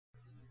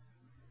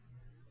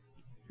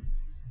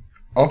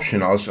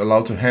Optionals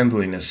allow to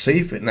handle in a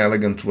safe and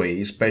elegant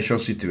way special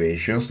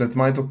situations that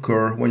might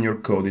occur when your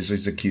code is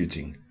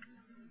executing.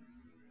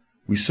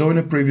 We saw in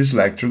a previous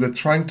lecture that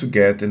trying to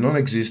get a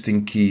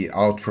non-existing key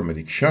out from a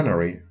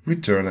dictionary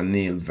returns a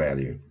nil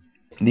value.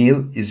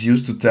 Nil is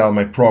used to tell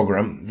my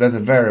program that a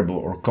variable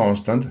or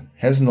constant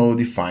has no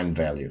defined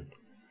value.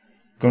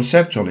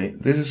 Conceptually,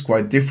 this is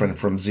quite different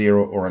from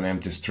zero or an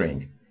empty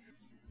string.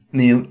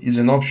 Nil is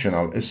an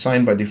optional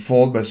assigned by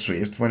default by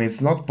Swift when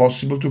it's not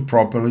possible to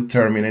properly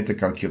terminate a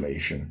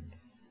calculation.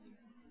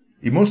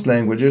 In most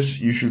languages,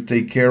 you should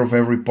take care of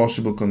every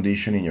possible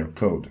condition in your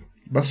code,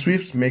 but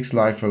Swift makes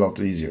life a lot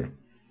easier.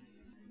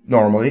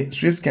 Normally,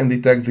 Swift can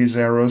detect these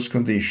errors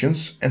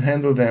conditions and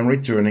handle them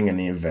returning a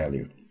nil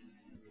value.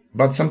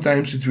 But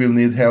sometimes it will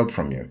need help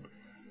from you.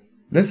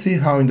 Let's see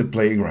how in the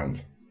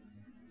playground.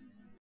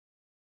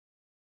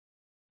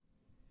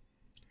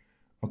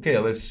 Okay,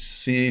 let's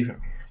see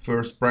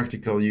first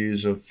practical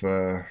use of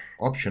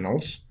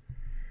optionals.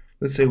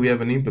 Let's say we have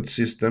an input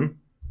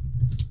system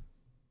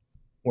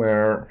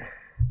where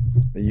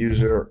the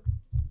user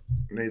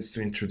needs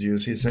to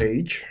introduce his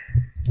age.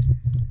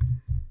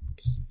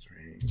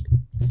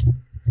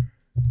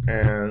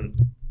 And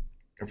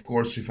of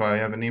course, if I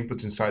have an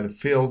input inside a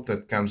field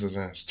that comes as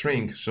a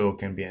string, so it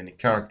can be any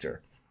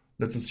character.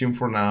 Let's assume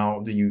for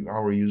now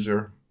our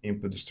user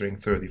input the string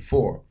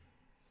 34.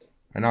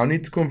 And I'll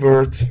need to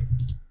convert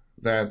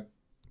that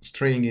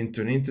string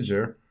into an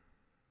integer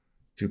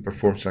to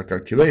perform some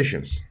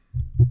calculations.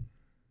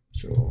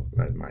 So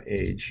let my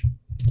age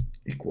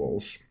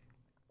equals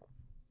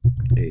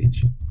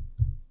age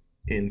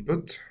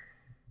input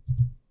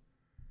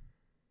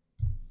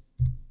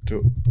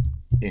to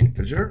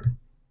integer,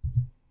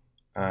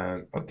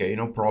 and okay,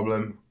 no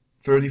problem.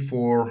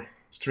 34,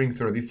 string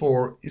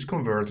 34 is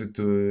converted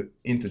to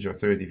integer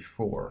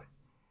 34.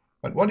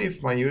 But what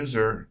if my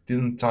user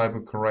didn't type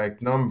a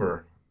correct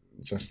number?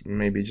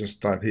 Maybe just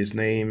type his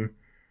name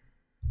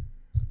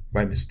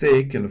by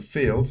mistake in the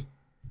field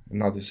and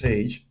not his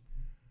age.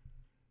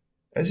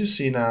 As you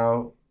see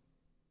now,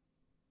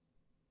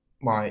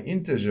 my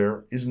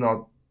integer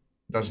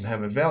doesn't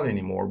have a value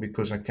anymore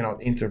because I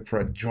cannot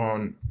interpret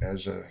John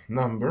as a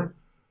number,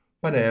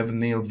 but I have a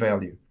nil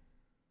value.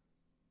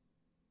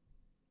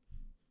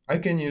 I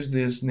can use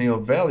this nil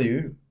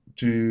value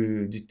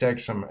to detect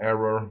some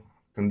error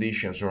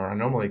conditions or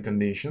anomaly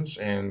conditions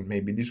and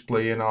maybe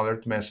display an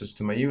alert message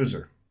to my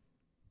user.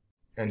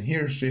 And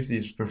here Swift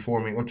is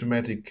performing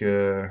automatic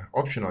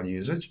optional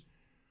usage,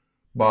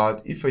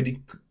 but if I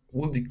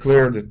will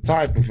declare the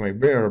type of my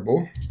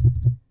variable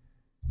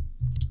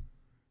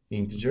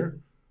integer,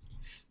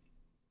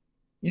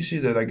 you see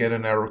that I get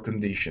an error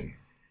condition.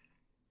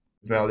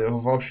 Value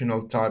of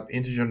optional type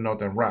integer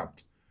not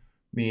unwrapped,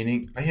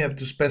 meaning I have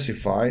to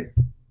specify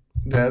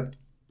that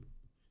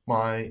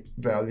my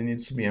value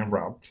needs to be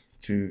unwrapped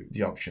to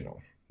the optional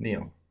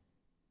nil.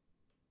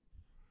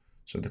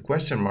 So the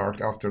question mark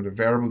after the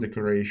variable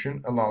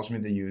declaration allows me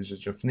the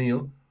usage of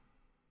nil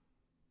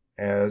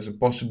as a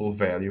possible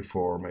value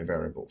for my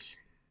variables.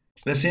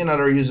 Let's see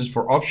another uses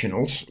for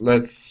optionals.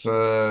 Let's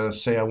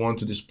say I want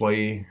to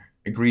display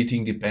a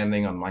greeting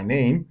depending on my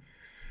name.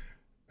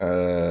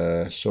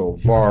 So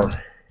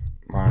var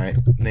my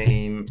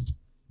name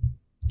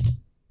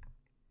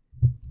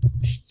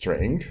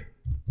string,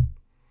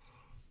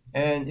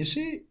 and you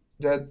see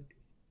that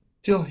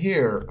till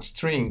here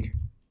string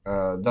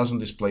doesn't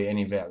display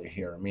any value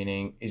here,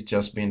 meaning it's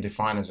just been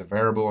defined as a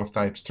variable of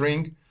type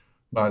string,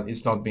 but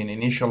it's not been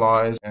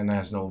initialized and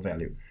has no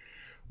value.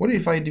 What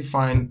if I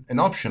define an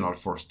optional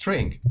for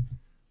string?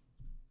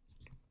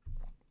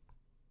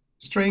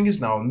 String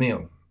is now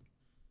nil,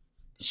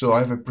 so I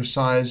have a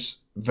precise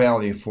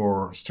value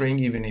for string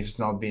even if it's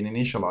not been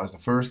initialized the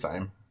first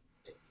time.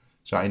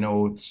 So I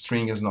know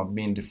string has not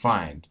been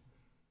defined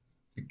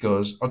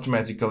because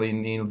automatically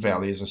nil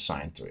value is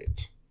assigned to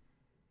it.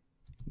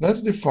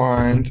 Let's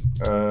define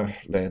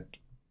let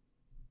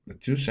the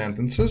two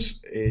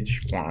sentences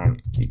h1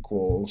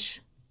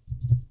 equals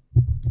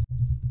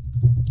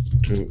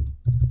to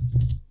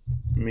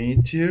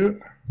meet you.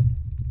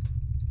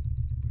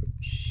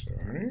 Oops,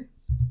 sorry.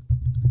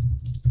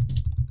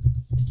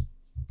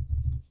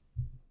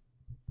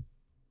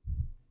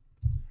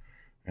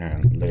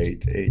 And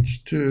late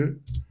h2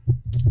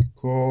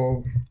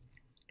 equal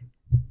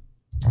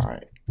I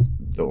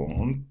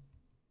don't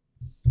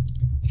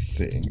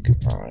think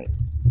I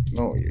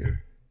know you.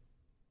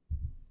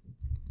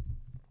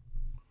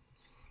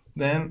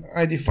 Then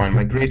I define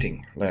my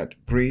greeting.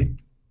 Let greet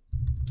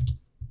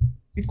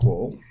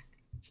equal,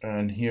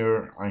 and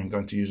here I'm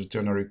going to use a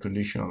ternary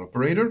conditional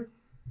operator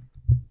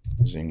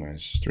using my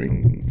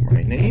string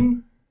my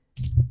name,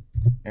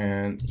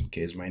 and in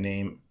case my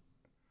name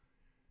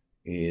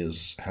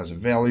has a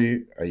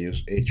value, I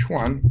use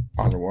h1,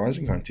 otherwise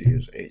I'm going to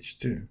use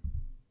h2.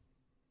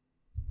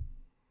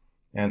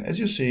 And as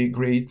you see,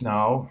 greet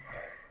now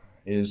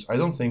is I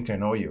don't think I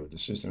know you. The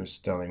system is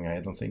telling me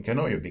I don't think I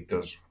know you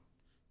because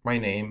my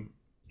name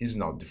is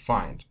not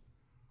defined.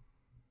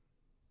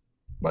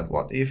 But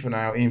what if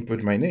now I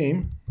input my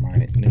name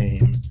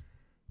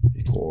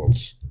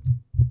equals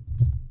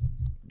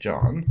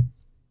John,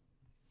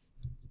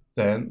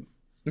 then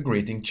the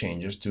greeting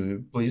changes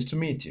to pleased to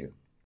meet you.